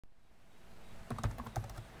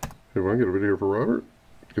Hey, everyone, get a video for Robert.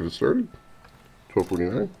 Get it started.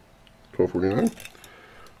 1249. 1249.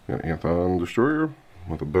 Got Anthon Destroyer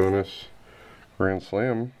with a bonus Grand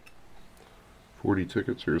Slam. 40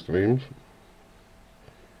 tickets. Here's the names.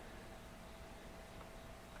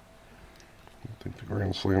 I think the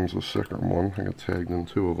Grand Slam's the second one. I got tagged in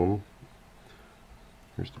 2 of them.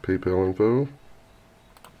 Here's the PayPal info.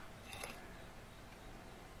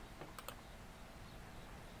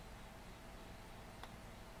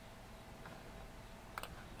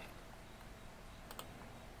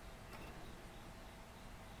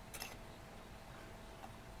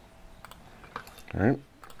 Alright,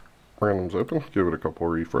 random's open. Give it a couple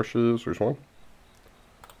of refreshes. There's 1,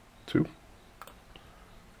 2.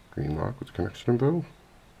 Green lock with connection info.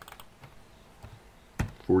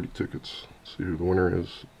 40 tickets. Let's see who the winner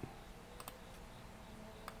is.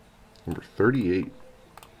 Number 38.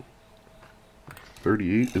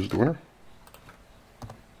 38 is the winner.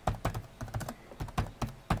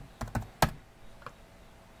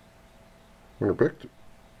 Winner picked.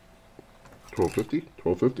 1250.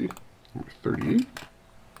 1250. Number 38,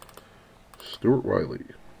 Stuart Wiley.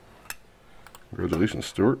 Congratulations,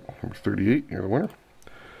 Stuart. Number 38, you're the winner.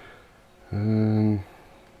 And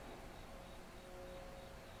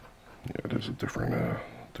yeah, it is a different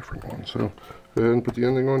one. So go ahead and put the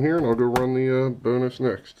ending on here, and I'll go run the bonus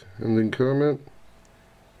next. Ending comment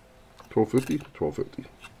 1250, 1250.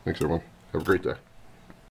 Thanks, everyone. Have a great day.